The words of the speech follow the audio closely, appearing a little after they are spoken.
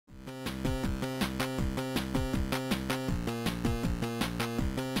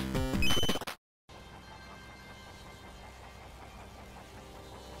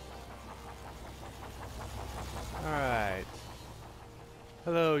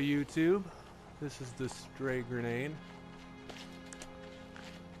YouTube, this is the Stray Grenade.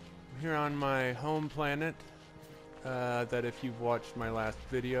 I'm here on my home planet, that if you've watched my last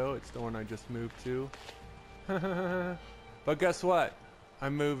video, it's the one I just moved to. But guess what?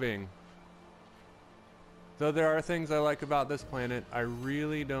 I'm moving. Though there are things I like about this planet, I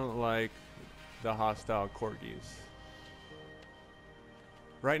really don't like the hostile corgis.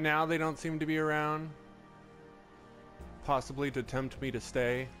 Right now they don't seem to be around, possibly to tempt me to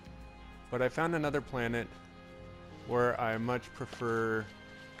stay, but I found another planet where I much prefer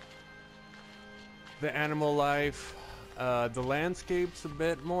the animal life. The landscape's a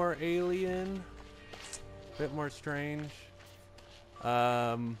bit more alien, a bit more strange.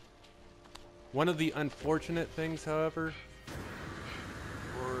 One of the unfortunate things, however,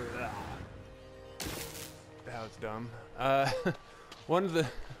 that was dumb. One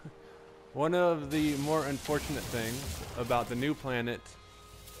of the more unfortunate things about the new planet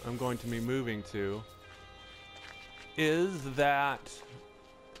I'm going to be moving to is that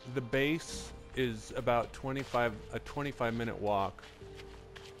the base is about a 25-minute walk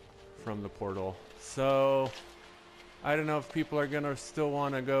from the portal. So I don't know if people are gonna still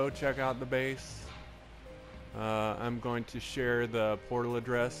want to go check out the base. I'm going to share the portal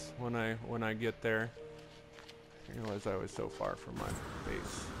address when I get there. I didn't realize I was so far from my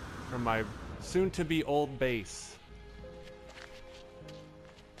base, from my soon-to-be old base.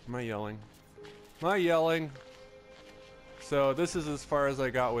 Am I yelling? Am I yelling? So this is as far as I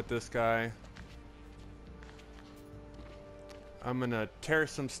got with this guy. I'm gonna tear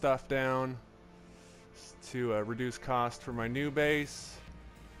some stuff down to reduce cost for my new base.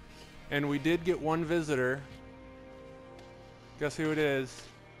 And we did get one visitor. Guess who it is?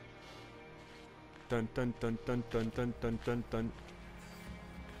 Dun dun dun dun dun dun dun dun dun.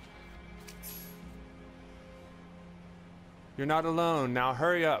 You're not alone. Now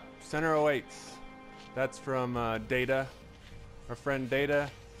hurry up. Center awaits. That's from Data, our friend Data,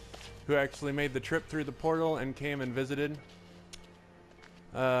 who actually made the trip through the portal and came and visited.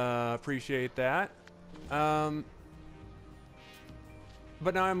 Appreciate that. But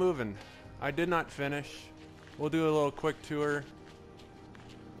now I'm moving. I did not finish. We'll do a little quick tour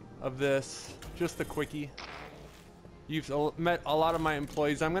of this. Just a quickie. You've met a lot of my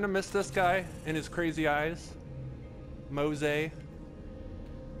employees. I'm gonna miss this guy and his crazy eyes. Mose. It's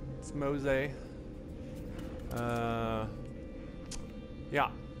Mose. Yeah.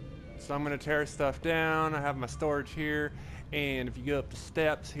 So I'm gonna tear stuff down. I have my storage here. And if you go up the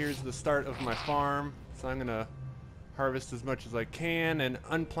steps, here's the start of my farm. So I'm gonna harvest as much as I can and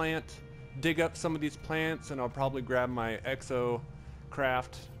unplant, dig up some of these plants, and I'll probably grab my Exo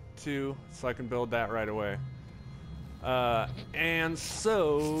Craft too, so I can build that right away. And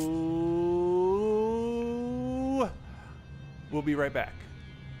so we'll be right back.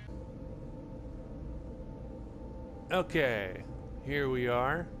 Okay, here we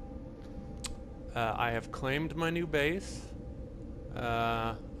are. I have claimed my new base.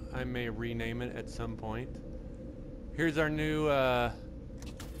 I may rename it at some point. Here's our new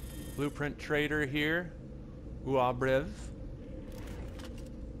blueprint trader here, Uabrev.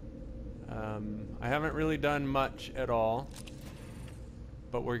 I haven't really done much at all,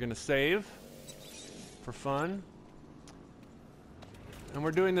 but we're gonna save for fun. And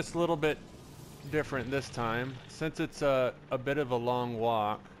we're doing this a little bit different this time. Since it's a bit of a long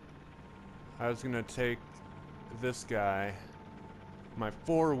walk, I was gonna take this guy, my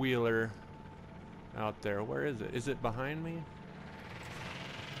four-wheeler, out there. Where is it? Is it behind me?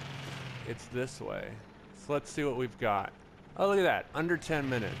 It's this way. So let's see what we've got. Oh, look at that. Under 10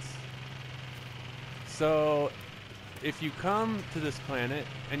 minutes. So if you come to this planet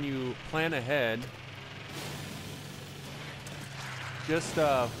and you plan ahead, just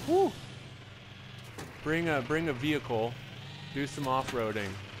bring a vehicle, do some off-roading.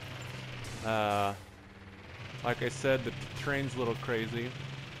 Like I said, the terrain's a little crazy.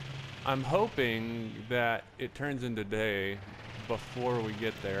 I'm hoping that it turns into day before we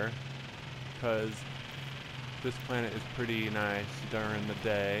get there, because this planet is pretty nice during the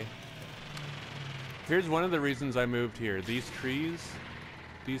day. Here's one of the reasons I moved here. These trees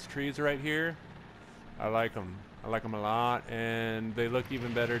right here, I like them. I like them a lot, and they look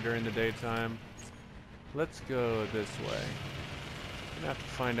even better during the daytime. Let's go this way. I'm gonna have to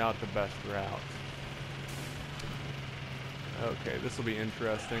find out the best route. Okay, this will be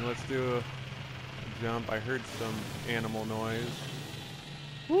interesting. Let's do a jump. I heard some animal noise.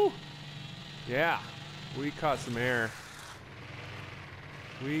 Woo! Yeah, we caught some air.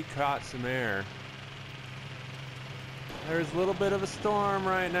 We caught some air. There's a little bit of a storm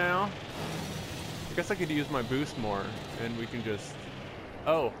right now. I guess I could use my boost more, and we can just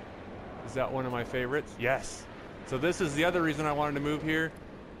Oh, is that one of my favorites? Yes. So this is the other reason I wanted to move here.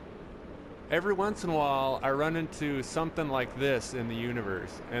 Every once in a while, I run into something like this in the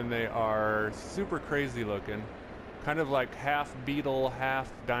universe, and they are super crazy looking. Kind of like half beetle,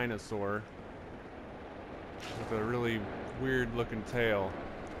 half dinosaur. With a really weird looking tail.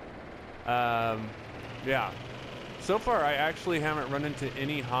 Yeah. So far, I actually haven't run into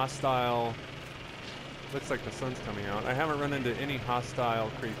any hostile... Looks like the sun's coming out. I haven't run into any hostile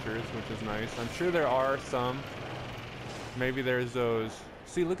creatures, which is nice. I'm sure there are some. Maybe there's those...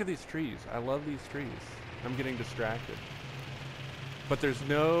 See, look at these trees. I love these trees. I'm getting distracted. But there's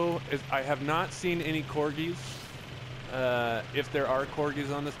no... I have not seen any corgis. If there are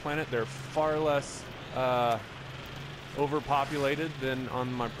corgis on this planet, they're far less overpopulated than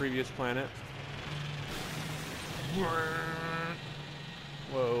on my previous planet.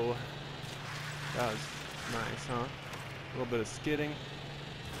 Whoa. That was nice, huh? A little bit of skidding.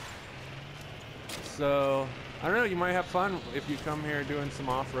 So, I don't know, you might have fun if you come here doing some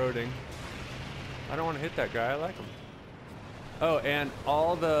off-roading. I don't want to hit that guy, I like him. Oh, and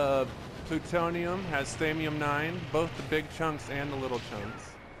all the plutonium has thamium-9, both the big chunks and the little chunks.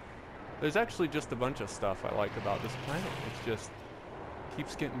 There's actually just a bunch of stuff I like about this planet. It's just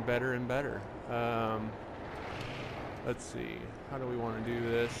keeps getting better and better. Let's see, how do we want to do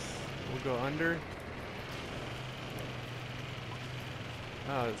this? We'll go under.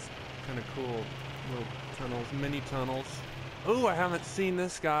 Oh, it's kind of cool. Little tunnels, mini tunnels. Oh, I haven't seen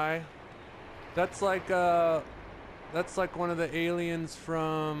this guy. That's like one of the aliens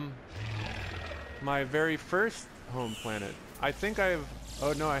from my very first home planet. I think oh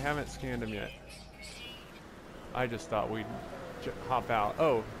no, I haven't scanned him yet. I just thought we'd hop out.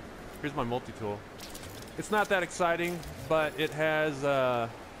 Oh, here's my multi-tool. It's not that exciting, but it has a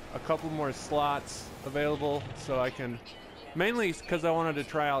couple more slots available, so I can... Mainly because I wanted to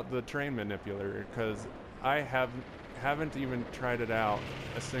try out the terrain manipulator, because I haven't even tried it out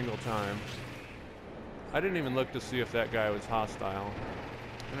a single time. I didn't even look to see if that guy was hostile.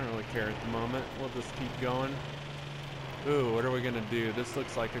 I don't really care at the moment. We'll just keep going. Ooh, what are we gonna do? This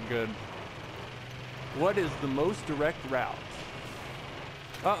looks like a good... What is the most direct route?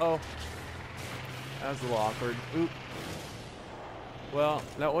 Uh-oh. That was a little awkward. Oop. Well,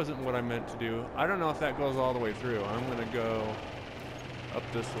 that wasn't what I meant to do. I don't know if that goes all the way through. I'm gonna go up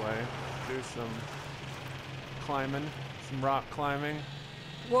this way. Do some climbing, some rock climbing.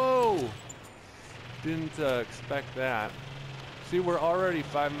 Whoa! Didn't expect that. See, we're already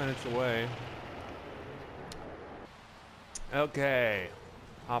 5 minutes away. Okay,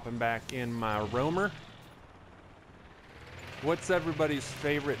 hopping back in my roamer. What's everybody's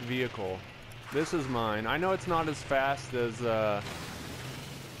favorite vehicle? This is mine. I know it's not as fast as,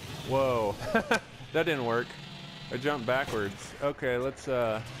 whoa, that didn't work. I jumped backwards. Okay, let's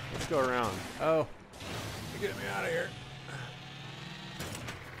go around. Oh, get me out of here.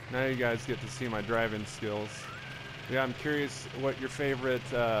 Now you guys get to see my driving skills. Yeah, I'm curious what your favorite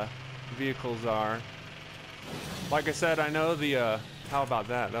vehicles are. Like I said, I know the, how about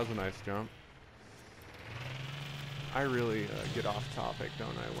that? That was a nice jump. I really get off topic,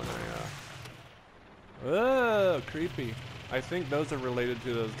 don't I, when oh, creepy. I think those are related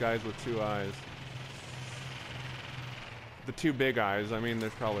to those guys with 2 eyes. The 2 big eyes. I mean,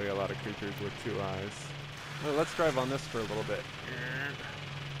 there's probably a lot of creatures with 2 eyes. Well, let's drive on this for a little bit.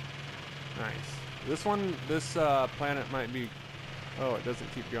 Nice. This planet might be... Oh, it doesn't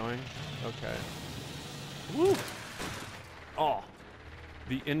keep going? Okay. Woo! Oh,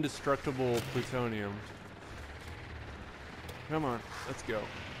 the indestructible plutonium. Come on, let's go.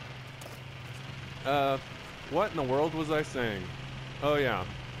 What in the world was I saying? Oh yeah.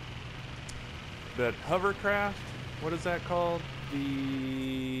 That hovercraft? What is that called? I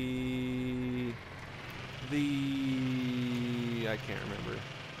can't remember.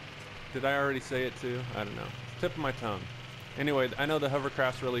 Did I already say it too? I don't know. Tip of my tongue. Anyway, I know the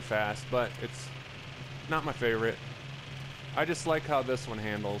hovercraft's really fast, but it's not my favorite. I just like how this one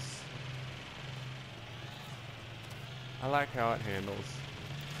handles. I like how it handles.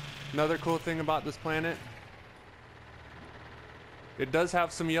 Another cool thing about this planet, it does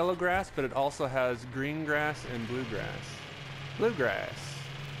have some yellow grass, but it also has green grass and bluegrass. Bluegrass.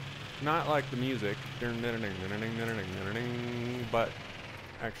 Not like the music, but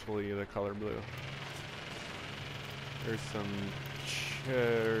actually the color blue. There's some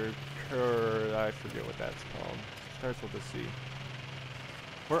I forget what that's called. Starts with a C.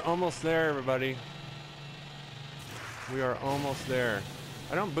 We're almost there, everybody. We are almost there.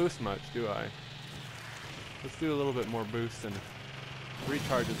 I don't boost much, do I? Let's do a little bit more boost and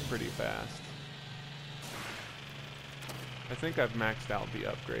recharges pretty fast. I think I've maxed out the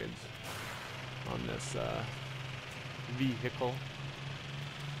upgrades on this vehicle.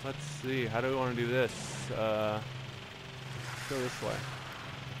 Let's see, how do we want to do this? Let's go this way.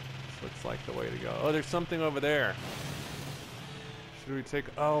 This looks like the way to go. Oh, there's something over there. Should we take,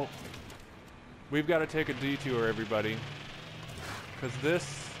 oh, we've got to take a detour, everybody. Because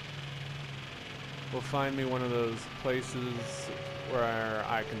this will find me one of those places where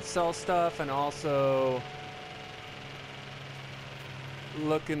I can sell stuff and also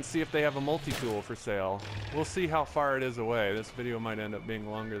look and see if they have a multi-tool for sale. We'll see how far it is away. This video might end up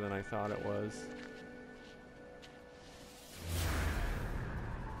being longer than I thought it was.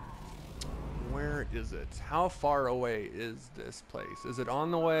 Where is it? How far away is this place? Is it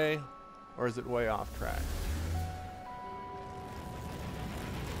on the way or is it way off track?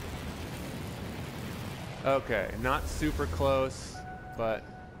 Okay, not super close, but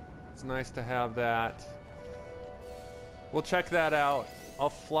it's nice to have that. We'll check that out. I'll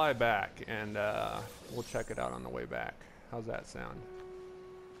fly back and we'll check it out on the way back. How's that sound?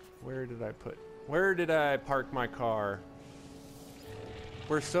 Where did I park my car?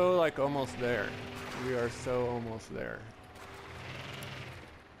 We're so like almost there. We are so almost there.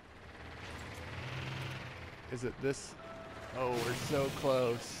 Is it this? Oh, we're so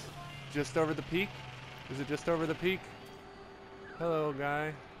close. Just over the peak? Is it just over the peak? Hello,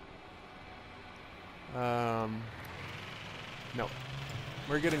 guy. No.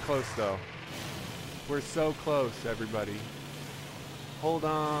 We're getting close, though. We're so close, everybody. Hold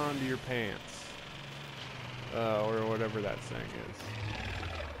on to your pants. Or whatever that saying is.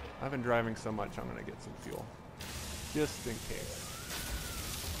 I've been driving so much, I'm gonna get some fuel. Just in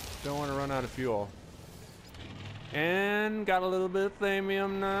case. Don't want to run out of fuel. And got a little bit of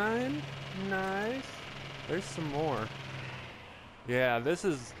Thamium 9. Nice. There's some more. Yeah, this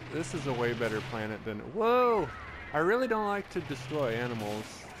is a way better planet than, whoa! I really don't like to destroy animals.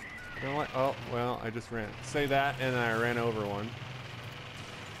 I don't like, oh, well, I just say that and I ran over one.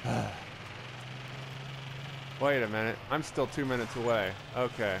 Wait a minute, I'm still 2 minutes away.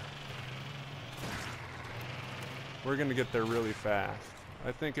 Okay. We're gonna get there really fast.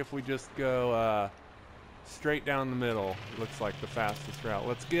 I think if we just go straight down the middle, it looks like the fastest route.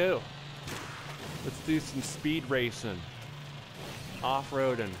 Let's go. Let's do some speed racing.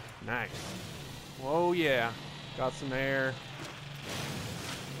 Off-roading. Nice. Whoa, yeah. Got some air.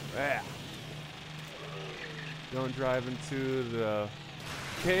 Yeah. Don't drive into the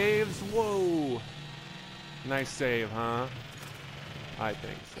caves. Whoa. Nice save, huh? I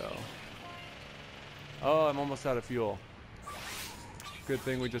think so. Oh, I'm almost out of fuel. Good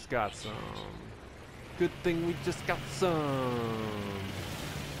thing we just got some. Good thing we just got some.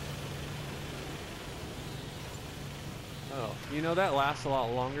 Oh, you know, that lasts a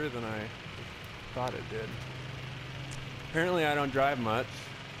lot longer than I thought it did. Apparently I don't drive much.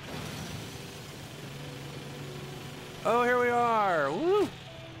 Oh, here we are! Woo!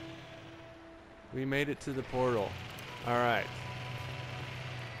 We made it to the portal. Alright.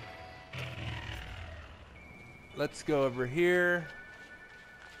 Let's go over here.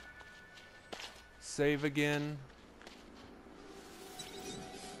 Save again.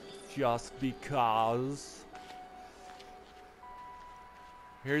 Just because.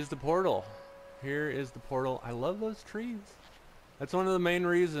 Here's the portal. Here is the portal. I love those trees. That's one of the main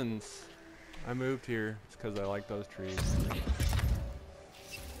reasons I moved here. It's because I like those trees.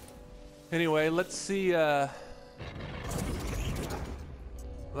 Anyway, let's see what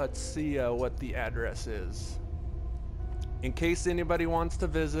the address is. In case anybody wants to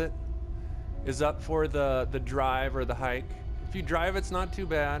visit, is up for the drive or the hike. If you drive, it's not too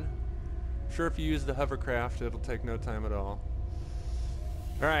bad. I'm sure if you use the hovercraft, it'll take no time at all.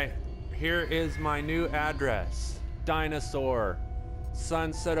 Alright, here is my new address. Dinosaur.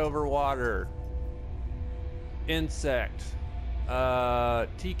 Sunset over water. Insect.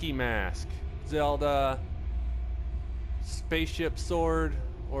 Tiki mask. Zelda. Spaceship sword.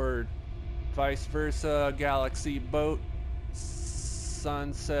 Or vice versa. Galaxy boat.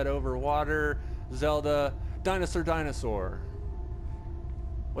 Sunset over water. Zelda. Dinosaur.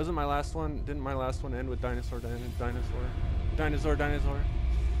 Wasn't my last one? Didn't my last one end with dinosaur? I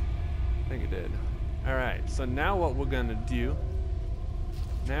think it did. Alright, so now what we're gonna do,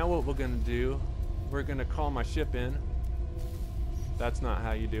 we're gonna call my ship in. That's not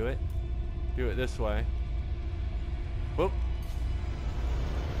how you do it. Do it this way. Whoop.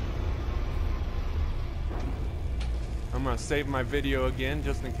 I'm gonna save my video again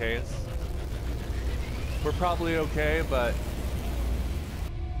just in case. We're probably okay, but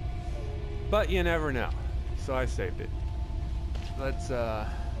you never know. So I saved it. Let's I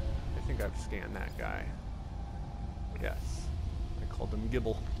think I've scanned that guy. Yes. called them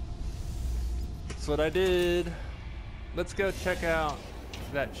Gibble. That's what I did. Let's go check out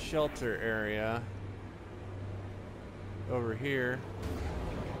that shelter area over here.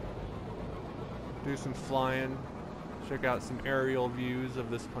 Do some flying. Check out some aerial views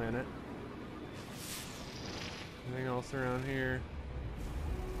of this planet. Anything else around here?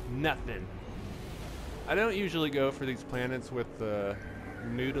 Nothing. I don't usually go for these planets with the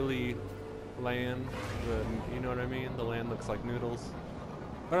noodly land. You know what I mean? The land looks like noodles.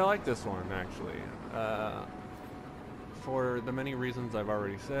 But I like this one, actually. For the many reasons I've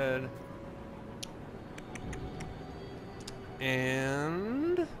already said.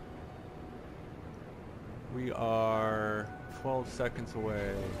 And we are 12 seconds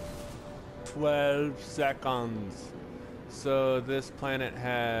away. 12 seconds. So this planet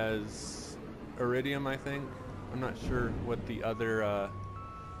has iridium, I think. I'm not sure what the other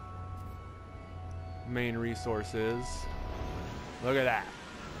main resource is. Look at that.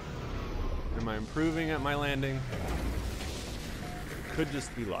 Am I improving at my landing? Could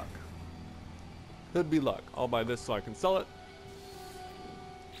just be luck. Could be luck. I'll buy this so I can sell it.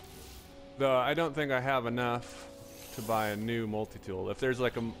 Though I don't think I have enough to buy a new multi-tool. If there's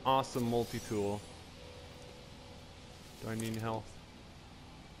like an awesome multi-tool. Do I need health?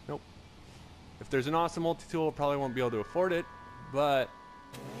 Nope. If there's an awesome multi-tool, I probably won't be able to afford it. But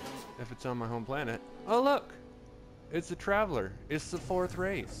if it's on my home planet. Oh look! It's a traveler. It's the 4th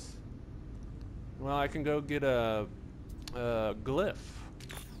race. Well, I can go get a glyph.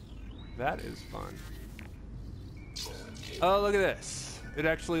 That is fun. Oh, look at this. It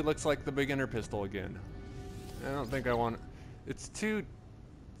actually looks like the beginner pistol again. I don't think I want it. It's too...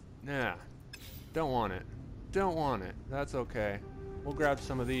 Nah. Don't want it. Don't want it. That's okay. We'll grab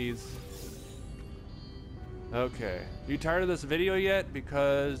some of these. Okay. You tired of this video yet?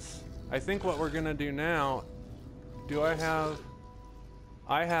 Because I think what we're gonna do now... Do I have...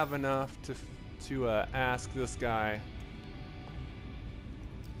 I have enough to ask this guy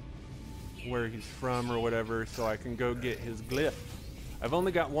where he's from or whatever, so I can go get his glyph. I've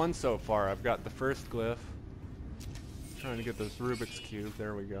only got one so far. I've got the first glyph. Trying to get this Rubik's Cube.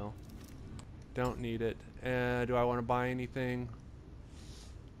 There we go. Don't need it. Do I want to buy anything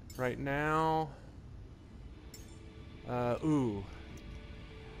right now? Ooh.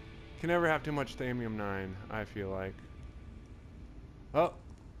 Can never have too much Thamium 9, I feel like. Oh.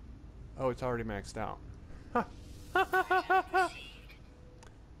 Oh, it's already maxed out.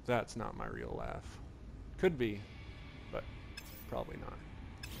 That's not my real laugh. Could be, but probably not.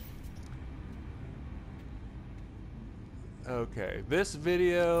 Okay, this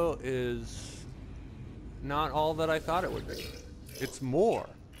video is not all that I thought it would be. It's more.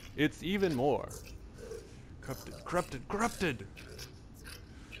 It's even more. Corrupted, corrupted, corrupted!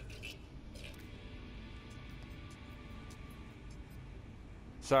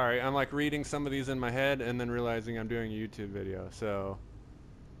 Sorry, I'm like reading some of these in my head and then realizing I'm doing a YouTube video, so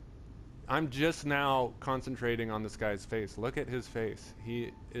I'm just now concentrating on this guy's face. Look at his face.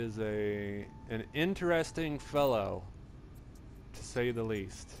 He is an interesting fellow, to say the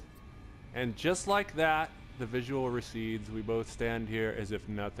least. And just like that, the visual recedes. We both stand here as if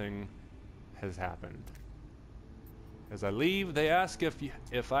nothing has happened. As I leave, they ask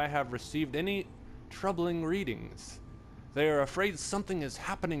if I have received any troubling readings. They are afraid something is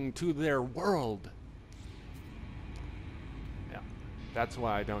happening to their world. Yeah, that's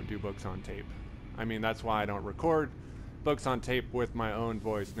why I don't do books on tape. I mean, that's why I don't record books on tape with my own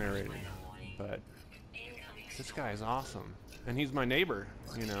voice narrating. But this guy is awesome. And he's my neighbor,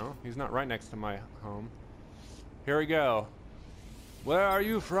 you know? He's not right next to my home. Here we go. Where are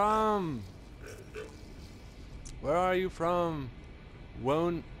you from? Where are you from?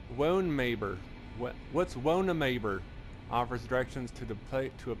 Wonemaber. What's Wonemaber? Offers directions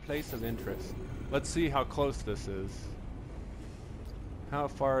to a place of interest. Let's see how close this is. How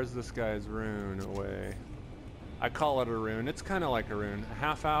far is this guy's rune away? I call it a rune. It's kind of like a rune. A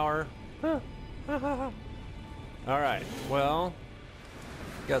half hour. Alright, well,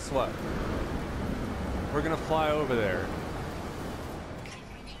 guess what? We're gonna fly over there.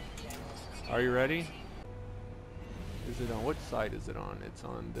 Are you ready? Is it on, which side is it on? It's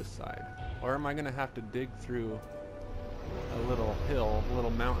on this side. Or am I gonna have to dig through a little hill, a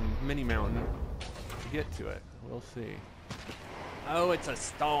little mountain, mini mountain, to get to it? We'll see. Oh, it's a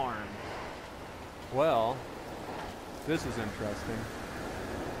storm. Well, this is interesting.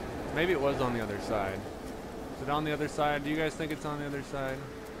 Maybe it was on the other side. Is it on the other side? Do you guys think it's on the other side?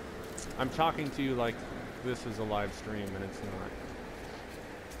 I'm talking to you like this is a live stream and it's not.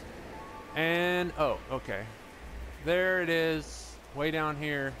 And, oh, okay. There it is, way down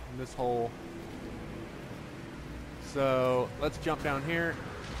here in this hole. So let's jump down here.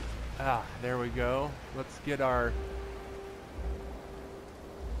 Ah, there we go. Let's get our...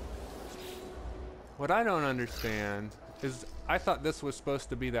 What I don't understand is I thought this was supposed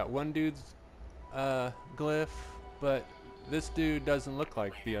to be that one dude's glyph, but this dude doesn't look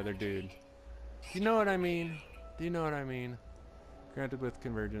like the other dude. Do you know what I mean? Do you know what I mean? Granted with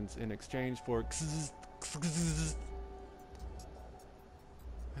convergence in exchange for...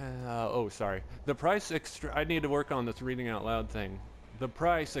 oh, sorry. The price I need to work on this reading out loud thing. The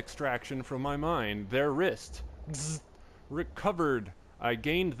price extraction from my mind. Their wrist. Recovered. I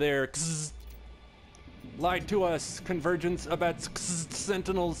gained their... Lied to us. Convergence about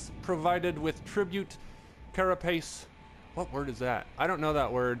sentinels provided with tribute. Carapace. What word is that? I don't know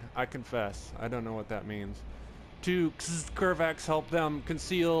that word. I confess. I don't know what that means. To Curvax, help them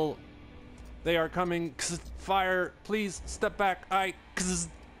conceal. They are coming. Fire. Please step back.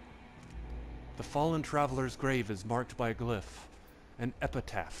 The fallen traveler's grave is marked by a glyph, an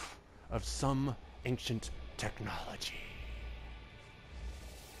epitaph of some ancient technology.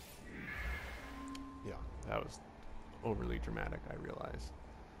 Yeah, that was overly dramatic, I realize.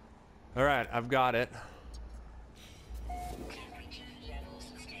 All right, I've got it.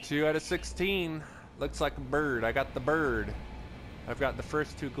 2 out of 16. Looks like a bird. I got the bird. I've got the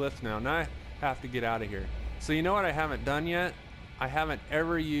first 2 glyphs now. Now I have to get out of here. So you know what I haven't done yet? I haven't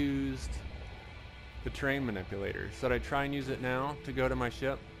ever used the terrain manipulator. Should I try and use it now to go to my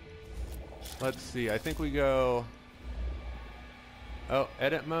ship? Let's see. I think we go... Oh,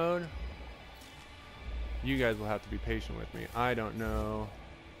 edit mode. You guys will have to be patient with me. I don't know.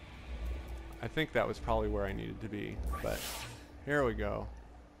 I think that was probably where I needed to be. But here we go.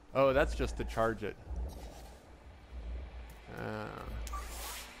 Oh, that's just to charge it.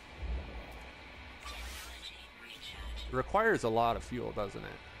 Requires a lot of fuel, doesn't it?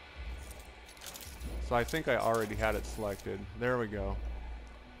 So I think I already had it selected. There we go.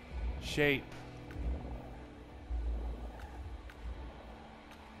 Shape.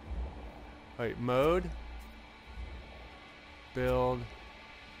 Wait, mode? Build.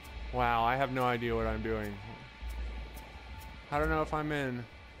 Wow, I have no idea what I'm doing. I don't know if I'm in...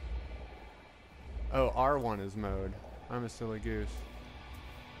 Oh, R1 is mode. I'm a silly goose.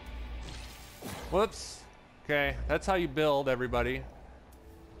 Whoops. Okay, that's how you build, everybody.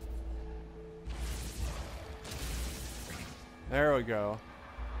 There we go.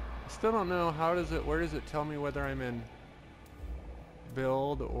 I still don't know how does it, where does it tell me whether I'm in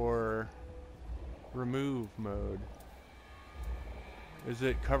build or remove mode? Is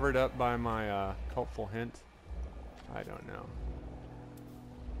it covered up by my helpful hint? I don't know.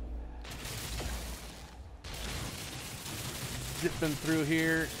 Zipping through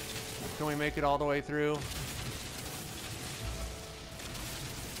here. Can we make it all the way through?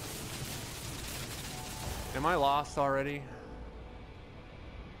 Am I lost already?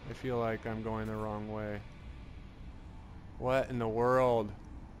 I feel like I'm going the wrong way. What in the world?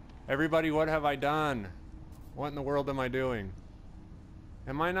 Everybody, what have I done? What in the world am I doing?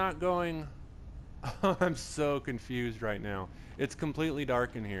 Am I not going... I'm so confused right now. It's completely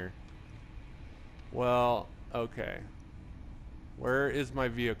dark in here. Well, okay. Where is my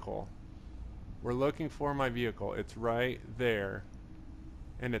vehicle? We're looking for my vehicle. It's right there.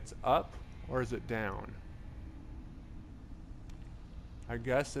 And it's up, or is it down? I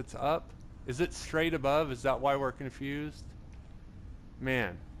guess it's up. Is it straight above? Is that why we're confused?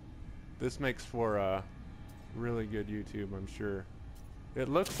 Man, this makes for really good YouTube, I'm sure. It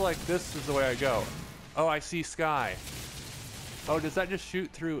looks like this is the way I go. Oh, I see sky. Oh, does that just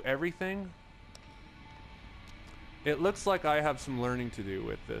shoot through everything? It looks like I have some learning to do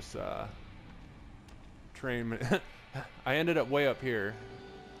with this train. I ended up way up here.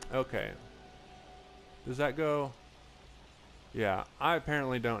 Okay. Does that go? Yeah, I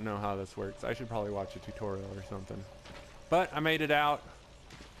apparently don't know how this works. I should probably watch a tutorial or something. But I made it out.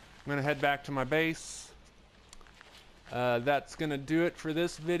 I'm gonna head back to my base. That's gonna do it for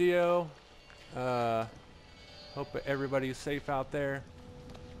this video. Hope everybody's safe out there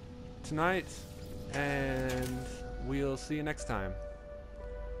tonight, and we'll see you next time.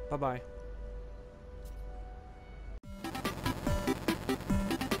 Bye-bye.